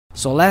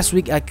So last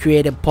week I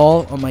created a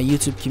poll on my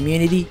YouTube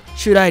community.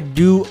 Should I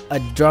do a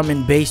drum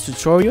and bass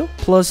tutorial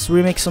plus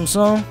remix some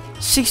song?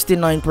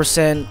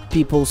 69%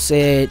 people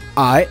said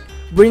alright,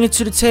 bring it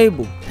to the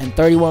table, and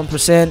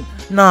 31%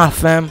 nah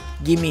fam,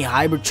 give me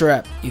hybrid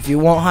trap. If you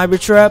want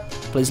hybrid trap,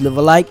 please leave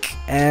a like,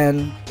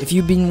 and if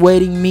you've been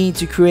waiting me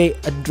to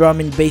create a drum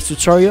and bass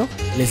tutorial,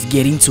 let's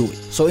get into it.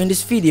 So in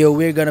this video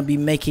we're gonna be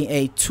making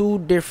a two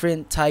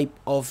different type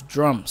of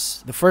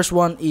drums. The first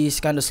one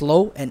is kind of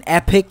slow and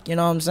epic, you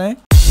know what I'm saying?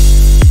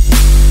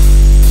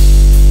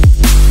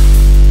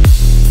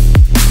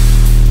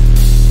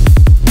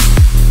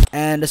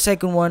 And the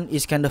second one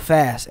is kind of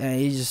fast, and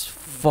it's just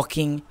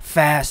fucking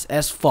fast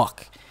as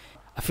fuck.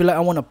 I feel like I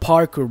want a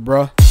parkour,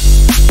 bro.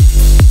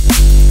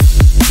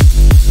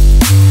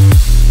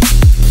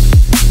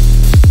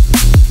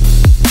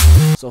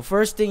 So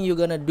first thing you're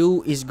gonna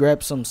do is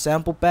grab some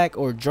sample pack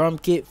or drum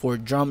kit for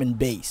drum and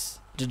bass.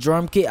 The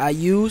drum kit I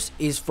use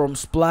is from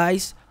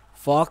Splice,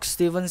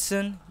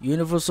 Stevenson,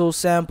 Universal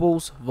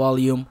Samples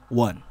Volume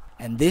 1.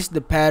 And this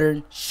the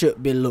pattern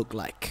should be look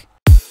like.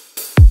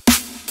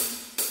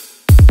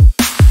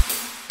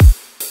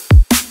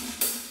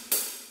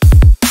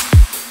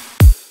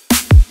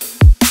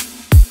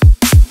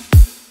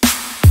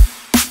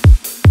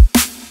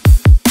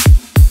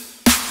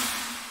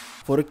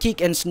 For the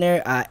kick and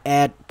snare, I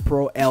add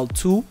Pro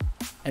L2,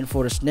 and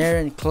for the snare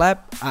and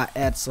clap, I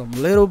add some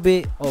little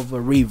bit of a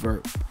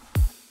reverb.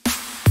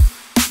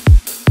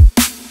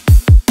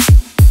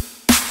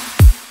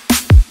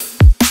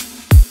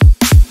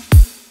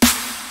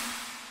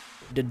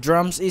 The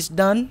drums is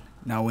done.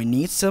 Now we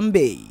need some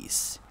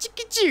bass.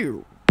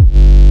 Chicka-choo.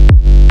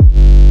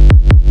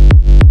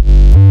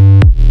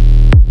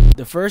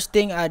 The first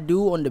thing I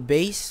do on the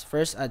bass,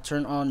 first I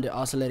turn on the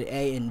oscillator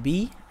A and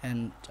B,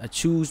 and I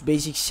choose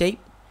basic shape,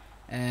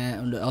 and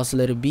on the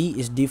oscillator B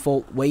is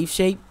default wave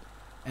shape,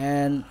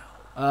 and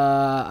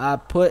I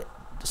put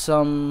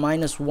some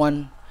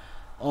 -1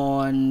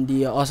 on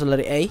the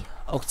oscillator A,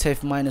 octave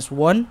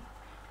 -1,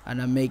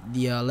 and I make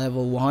the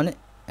level 100,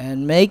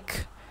 and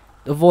make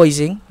the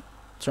voicing,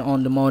 turn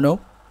on the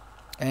mono,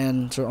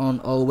 and turn on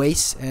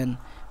always, and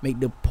make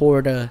the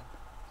port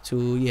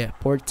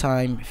port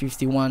time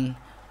 51.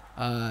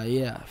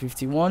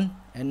 51.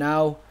 And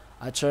now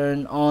I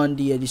turn on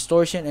the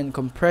distortion and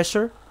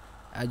compressor.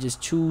 I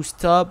just choose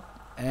top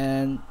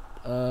and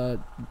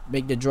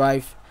make the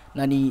drive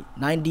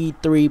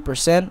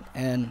 93%,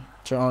 and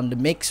turn on the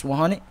mix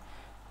 100,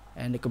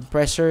 and the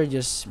compressor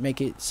just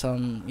make it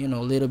some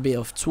little bit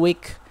of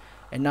tweak.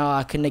 And now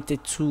I connect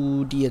it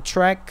to the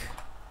track.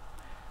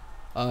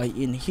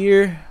 In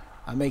here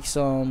I make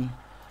some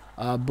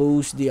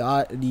boost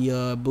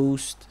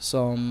boost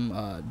some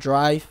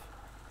drive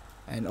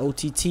and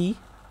OTT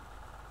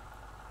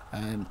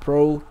and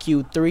Pro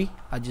Q3.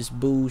 I just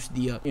boost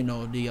the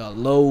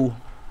low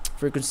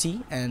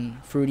frequency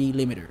and fruity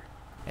limiter.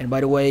 And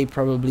by the way,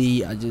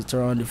 probably I just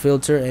turn on the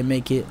filter and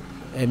make it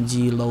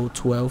MG low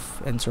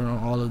 12, and turn on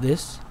all of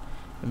this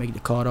and make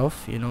the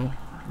cutoff,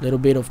 little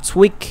bit of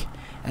tweak,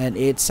 and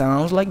it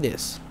sounds like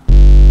this.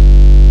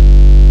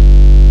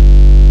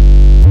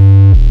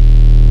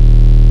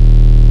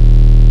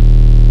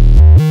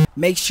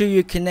 Make sure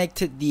you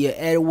connected the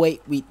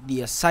 808 with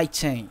the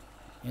sidechain.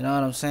 You know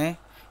what I'm saying?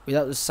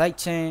 Without the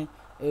sidechain,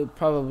 it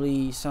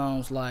probably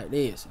sounds like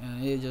this,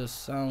 and it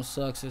just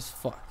sucks as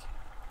fuck,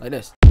 like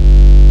this.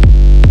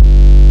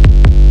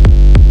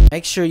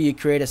 Make sure you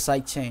create a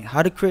sidechain.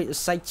 How to create a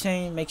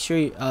sidechain? Make sure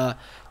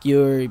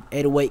your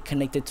 808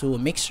 connected to a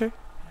mixer,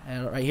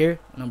 and right here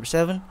number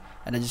 7,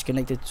 and I just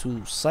connected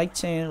to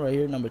sidechain right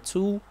here number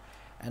 2.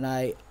 And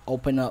I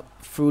open up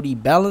Fruity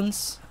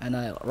Balance, and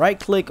I right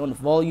click on the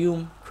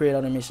volume, create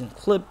automation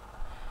clip.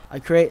 I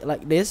create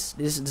like this.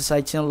 This is the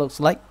sidechain looks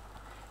like.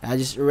 And I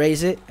just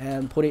erase it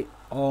and put it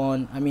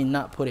on,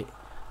 not put it,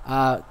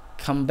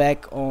 come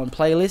back on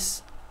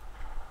playlist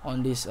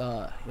on this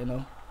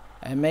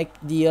and make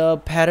the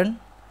pattern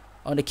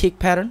on the kick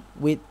pattern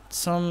with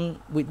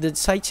the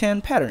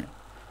sidechain pattern.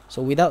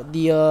 So without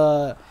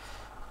the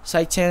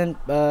sidechain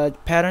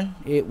pattern,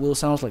 it will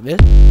sound like this.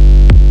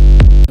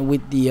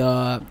 With the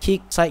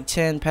kick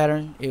sidechain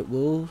pattern, it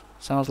will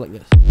sound like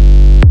this.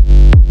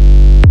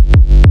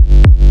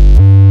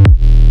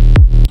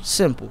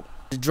 Simple.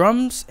 The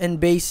drums and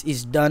bass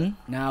is done.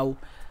 Now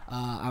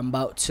I'm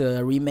about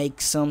to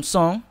remake some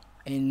song.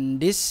 In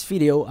this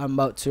video I'm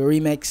about to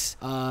remix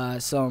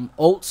some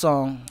old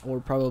song,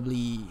 or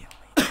probably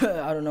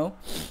I don't know.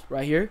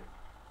 Right here,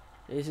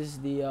 this is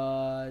the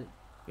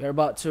we're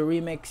about to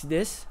remix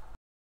this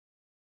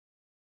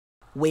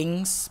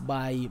Wings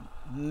by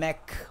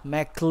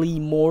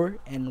Macklemore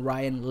and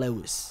Ryan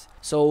Lewis.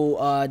 So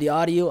the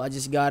audio, I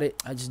just got it.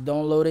 I just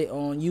downloaded it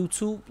on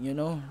YouTube,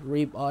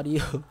 RIP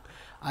audio.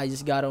 I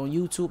just got it on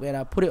YouTube, and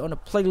I put it on a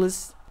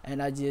playlist,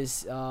 and I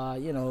just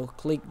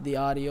click the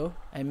audio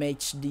and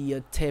match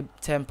the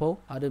tempo.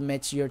 How to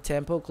match your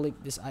tempo? Click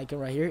this icon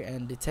right here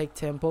and detect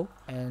tempo,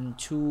 and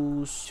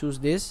choose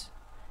this,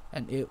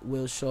 and it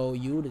will show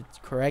you the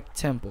correct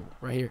tempo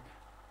right here,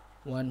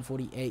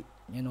 148,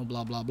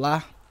 blah blah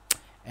blah.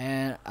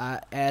 And I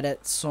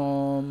added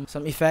some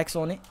effects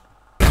on it.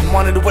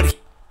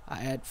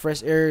 I add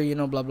fresh air, you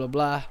know, blah blah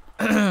blah.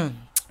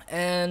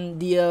 And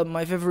the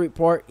my favorite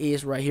part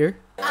is right here.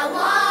 I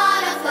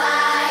wanna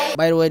fly.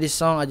 By the way, this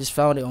song I just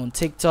found it on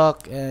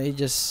TikTok, and it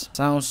just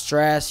sounds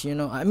trash, you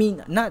know. I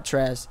mean, not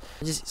trash.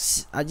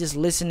 I just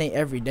listen it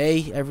every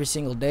day, every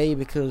single day,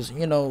 because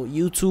you know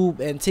YouTube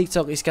and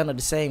TikTok is kind of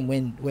the same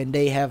when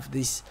they have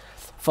this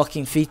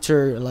fucking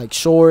feature like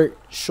short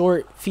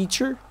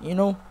feature, you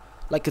know,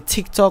 like a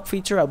TikTok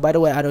feature. By the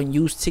way, I don't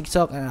use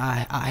TikTok, and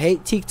I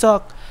hate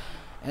TikTok.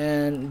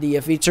 And the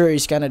feature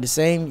is kind of the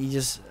same. You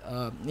just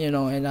you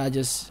know, and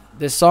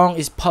the song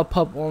is pop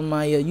up on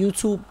my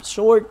YouTube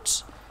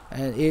shorts,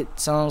 and it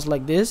sounds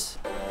like this.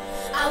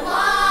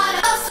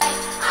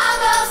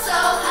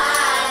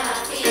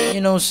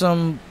 You know,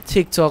 some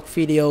TikTok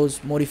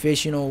videos,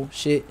 motivational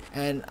shit,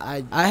 and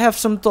I have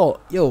some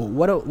thought. Yo,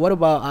 what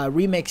about I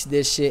remix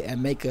this shit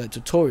and make a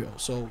tutorial?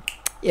 So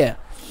yeah,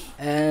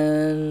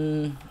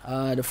 and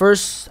the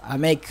first I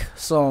make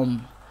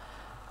some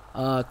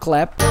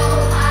clap.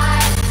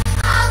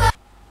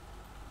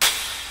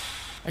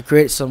 I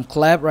create some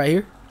clap right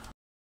here,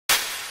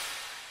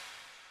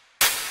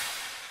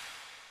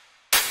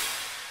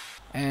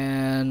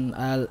 and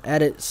I'll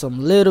added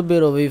some little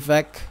bit of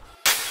effect.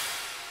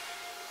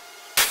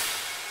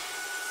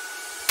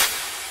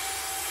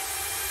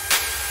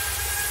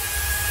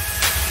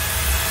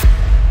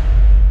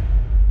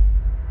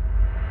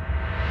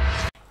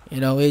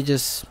 You know, it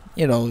just,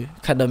 you know,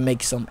 kind of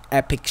makes some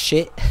epic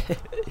shit.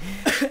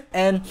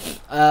 And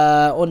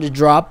on the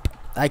drop,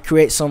 I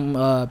create some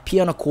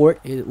piano chord.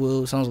 It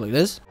will sounds like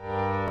this.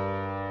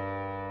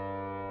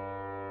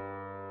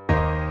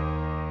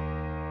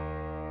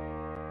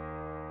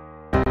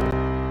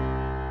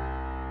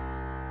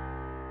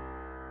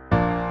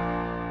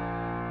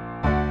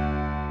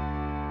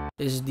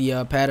 This is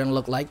the pattern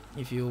look like,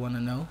 if you want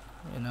to know,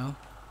 you know.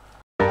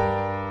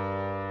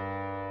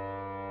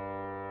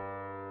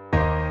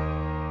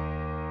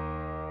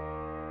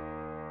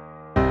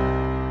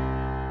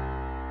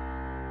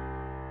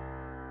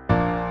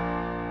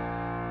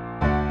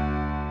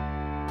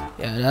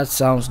 Yeah, that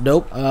sounds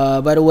dope.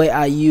 By the way,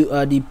 I use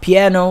the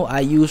piano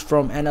I use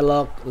from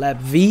Analog Lab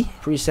V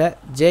preset,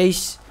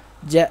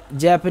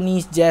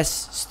 Japanese Jazz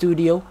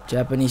Studio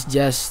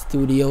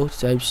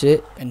type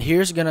shit. And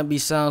here's gonna be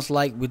sounds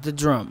like with the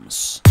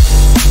drums.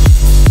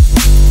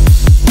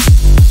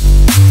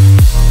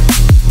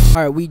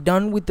 Alright, we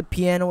done with the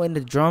piano and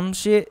the drum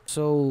shit,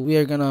 so we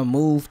are gonna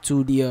move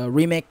to the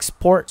remix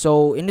part.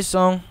 So in this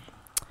song,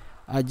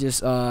 I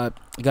just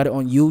got it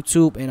on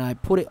YouTube and I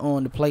put it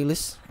on the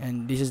playlist,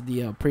 and this is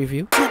the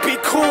preview. To be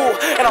cool,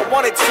 and I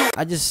wanted to.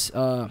 I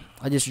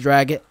just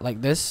drag it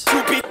like this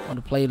on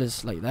the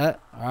playlist like that.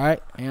 All right,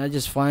 and I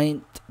just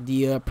find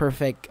the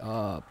perfect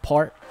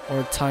part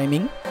or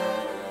timing.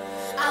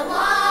 I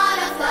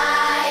wanna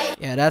fly.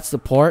 Yeah, that's the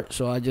part.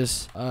 So I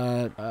just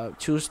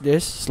choose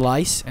this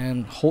slice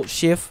and hold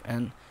shift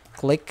and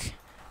click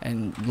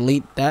and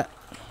delete that,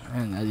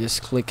 and I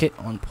just click it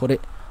on, put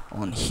it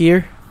on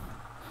here.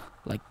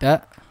 Like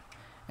that,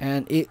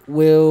 and it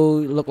will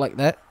look like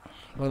that,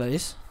 like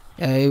this.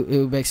 Yeah,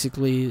 it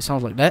basically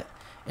sounds like that.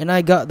 And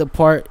I got the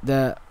part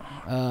that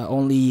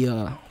only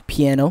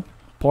piano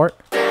part,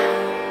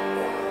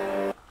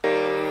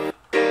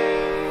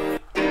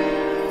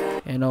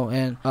 you know,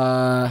 and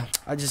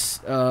I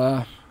just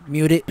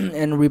mute it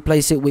and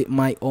replace it with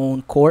my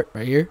own chord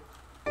right here,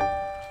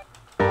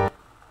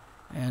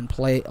 and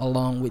play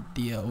along with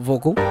the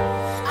vocal.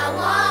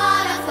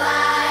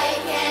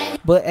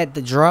 But at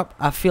the drop,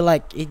 I feel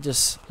like it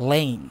just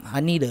lame.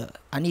 I need a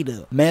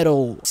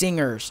metal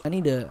singers. I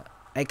need a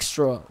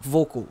extra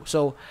vocal.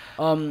 So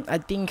I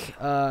think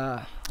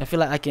I feel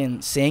like I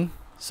can sing.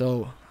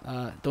 So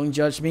don't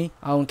judge me.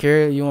 I don't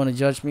care if you want to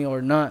judge me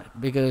or not,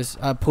 because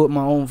I put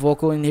my own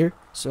vocal in here.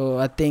 So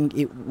I think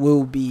it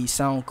will be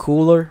sound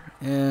cooler,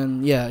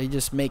 and yeah, it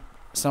just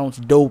sounds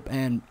dope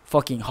and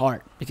fucking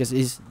hard, because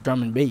it's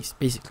drum and bass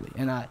basically,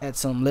 and I add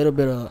some little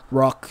bit of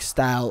rock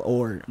style,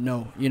 or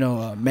no, you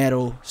know,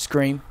 metal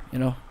scream, you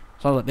know,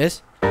 something like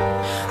this.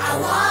 I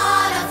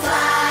wanna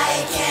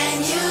fly, can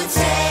you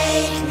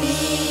take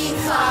me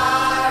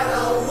far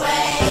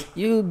away?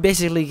 You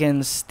basically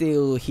can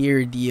still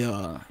hear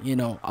the you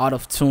know, out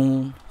of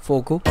tune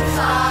vocal,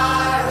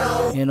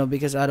 you know,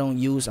 because I don't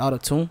use out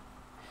of tune.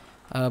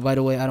 By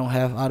the way, I don't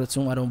have out of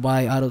tune. I don't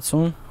buy out of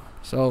tune,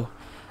 so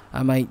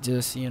I might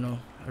just, you know,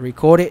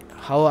 record it.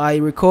 How I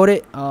record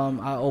it,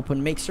 I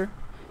open mixer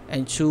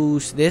and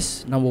choose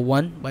this number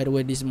 1. By the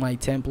way, this is my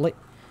template,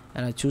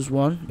 and I choose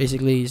one,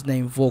 basically it's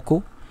named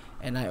vocal,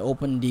 and I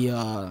open the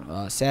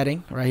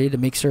setting right here, the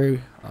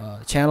mixer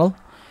channel,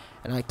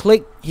 and I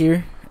click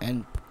here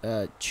and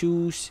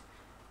choose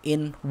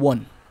in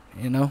 1,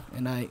 you know,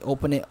 and I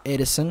open it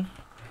Edison,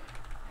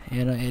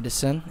 you know,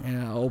 Edison,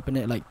 and I open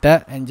it like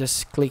that, and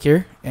just click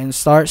here and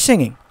start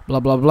singing. Blah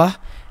blah blah.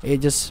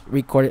 It just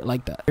record it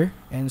like that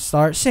and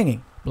start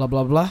singing. Blah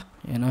blah blah.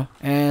 You know,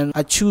 and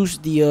I choose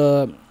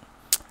the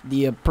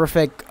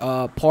perfect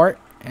part,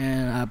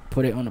 and I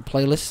put it on the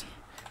playlist.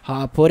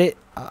 How I put it,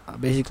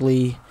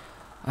 basically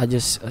I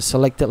just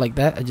select it like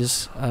that. I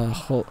just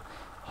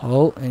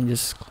hold and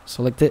just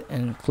select it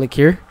and click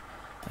here,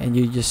 and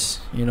you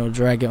just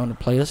drag it on the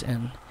playlist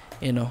and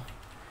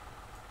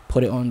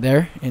put it on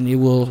there, and it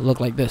will look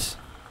like this.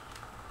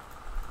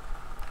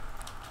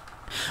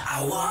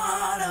 I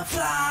wanna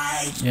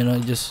fly.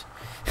 Just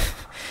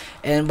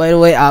and by the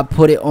way, I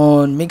put it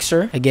on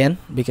mixer again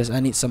because I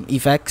need some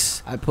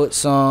effects. I put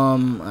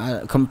some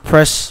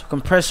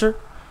compressor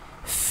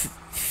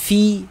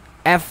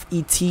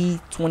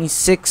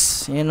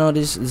FET26.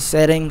 This the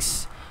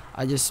settings.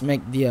 I just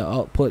make the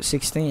output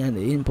 16 and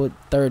the input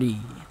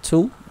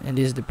 32, and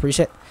this is the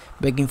preset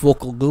backing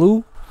vocal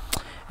glue.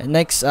 And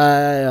next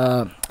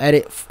I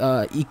edit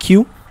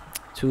EQ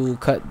to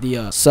cut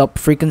the sub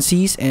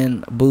frequencies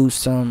and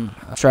boost some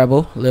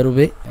treble a little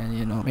bit,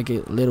 and make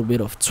it a little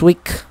bit of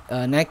tweak.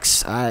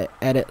 Next I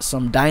added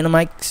some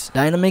dynamics,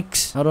 I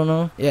don't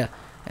know, yeah,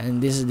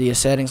 and this is the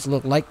settings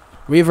look like.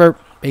 Reverb,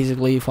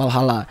 basically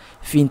Valhalla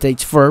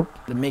vintage verb.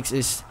 The mix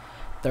is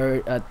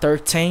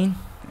 13,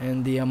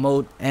 and the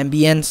mode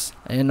ambience,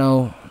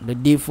 the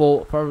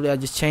default probably I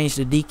just changed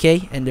the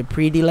decay and the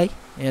pre-delay,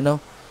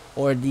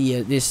 or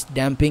the this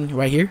damping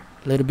right here,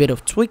 a little bit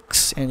of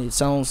tweaks, and it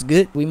sounds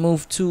good. We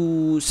move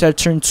to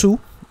Saturn 2.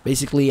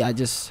 Basically I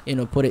just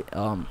put it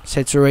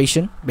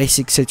saturation,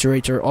 basic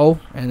saturator all,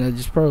 and I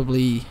just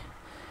probably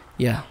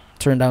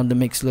turn down the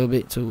mix a little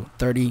bit to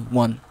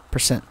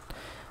 31%.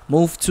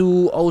 Move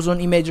to Ozone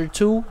Imager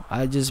 2.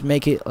 I just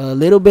make it a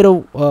little bit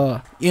of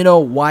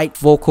white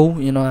vocal.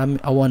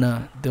 I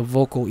wanna, the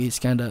vocal is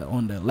kinda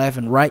on the left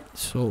and right,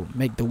 so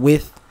make the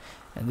width,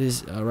 and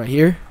this right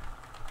here,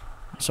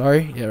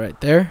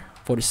 right there,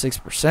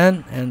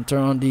 46%, and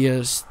turn on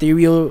the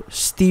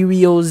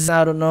stereos.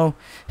 I don't know.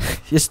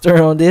 Just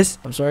turn on this.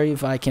 I'm sorry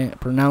if I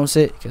can't pronounce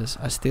it because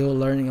I'm still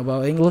learning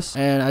about English.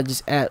 And I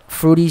just add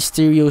fruity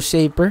stereo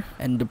shaper,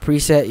 and the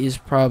preset is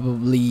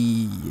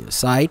probably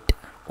side,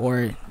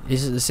 or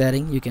this is the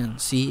setting. You can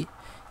see,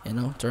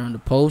 turn on the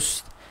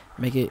post,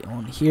 make it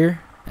on here,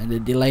 and the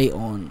delay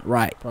on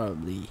right,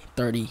 probably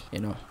 30,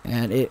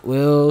 and it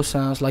will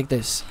sounds like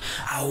this.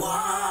 I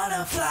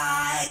wanna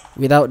fly.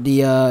 Without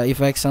the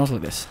effect, sounds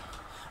like this.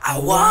 I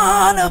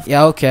wanna.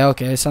 Yeah, okay,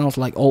 it sounds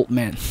like old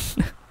man.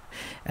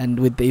 And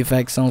with the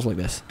effect, sounds like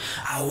this.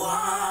 I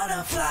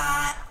wanna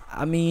fly.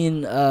 I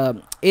mean,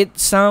 it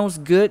sounds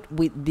good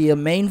with the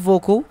main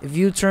vocal. If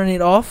you turn it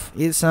off,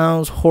 it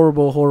sounds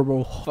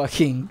horrible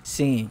fucking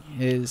singing.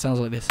 It sounds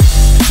like this.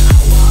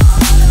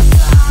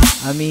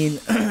 I mean,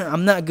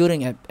 I'm not good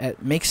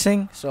at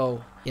mixing,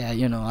 so yeah,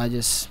 I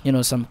just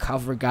some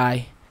cover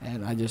guy,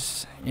 and I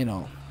just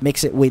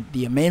mix it with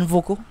the main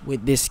vocal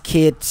with this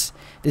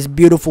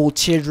beautiful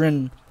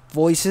children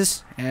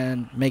voices,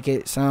 and make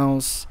it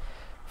sounds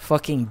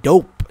fucking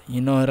dope.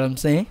 You know what I'm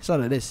saying? So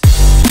like this.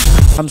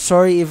 I'm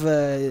sorry if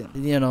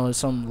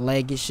some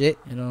laggy shit,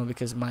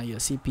 because my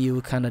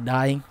CPU kind of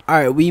dying.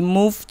 Alright, we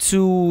move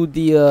to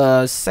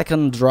the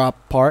second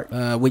drop part,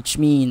 which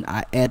mean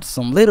I add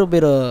some little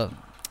bit of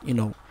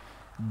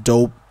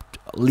dope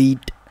lead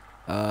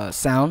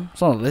sound.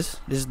 So like this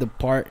is the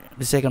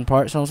second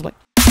part sounds like.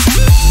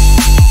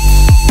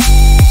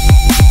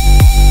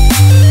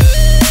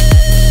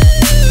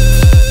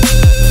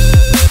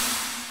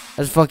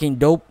 That's fucking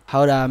dope.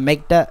 How do I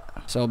make that?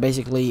 So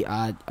basically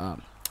I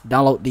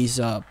download these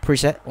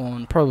preset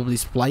on probably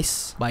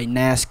Splice by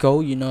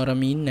Nasco, you know what I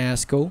mean,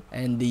 Nasco,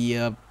 and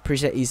the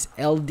preset is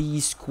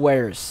LD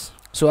squares.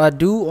 So I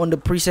do on the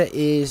preset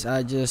is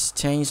I just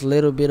change a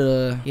little bit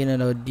of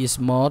these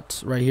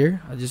mods right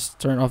here. I just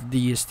turn off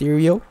the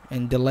stereo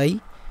and delay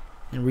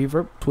and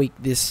reverb, tweak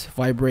this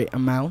vibrate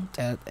amount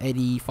at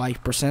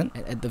 85%,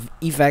 and at the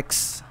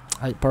effects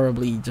I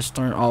probably just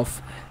turn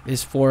off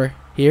this 4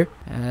 here,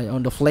 and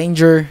on the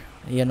flanger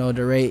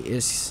the rate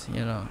is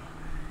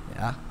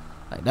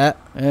like that.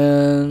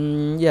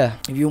 And yeah,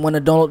 if you want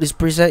to download this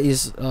preset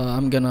is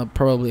I'm gonna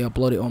probably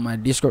upload it on my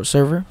Discord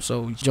server,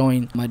 so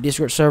join my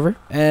Discord server.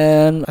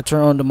 And I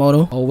turn on the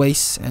mono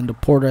always, and the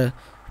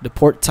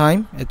port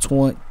time at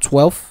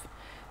 12,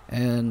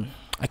 and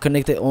I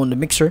connect it on the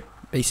mixer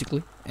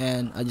basically,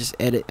 and I just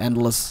edit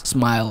endless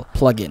smile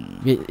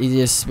plugin. It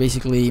just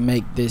basically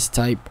make this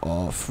type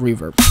of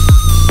reverb.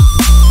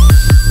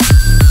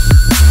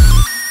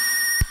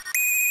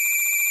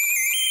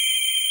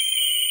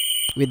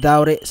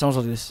 Without it sounds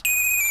like this,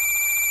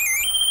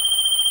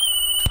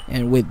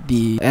 and with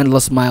the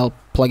endless smile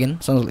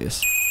plugin sounds like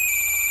this.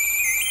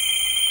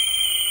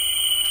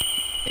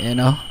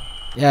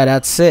 Yeah,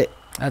 that's it,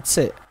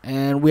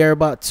 and we are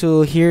about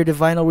to hear the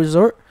final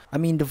result.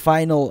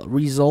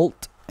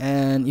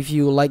 And if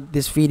you like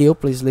this video,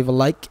 please leave a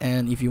like,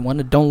 and if you want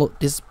to download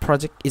this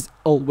project, is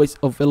always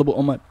available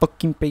on my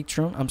fucking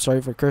Patreon. I'm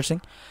sorry for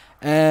cursing.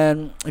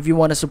 And if you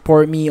want to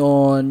support me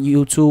on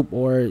YouTube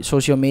or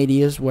social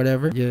medias,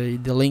 whatever,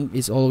 the link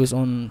is always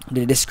on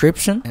the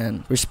description.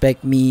 And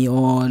respect me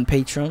on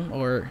Patreon,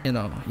 or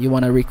you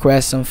want to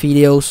request some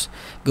videos,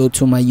 go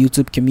to my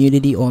YouTube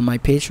community or my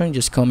Patreon,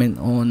 just comment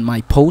on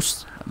my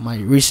post, my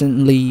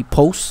recently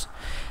post,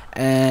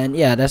 And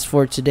yeah, that's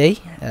for today.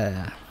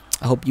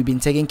 I hope you've been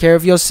taking care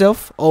of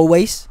yourself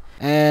always.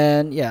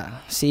 And yeah,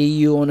 see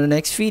you on the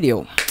next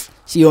video.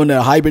 See you on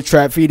the hybrid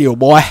trap video,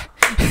 boy.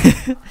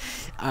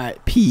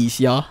 Alright, peace,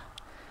 y'all.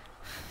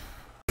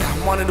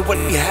 I wanted what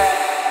we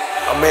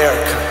had.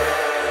 America.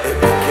 It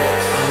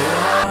begins.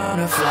 I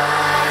wanna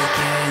fly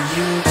again.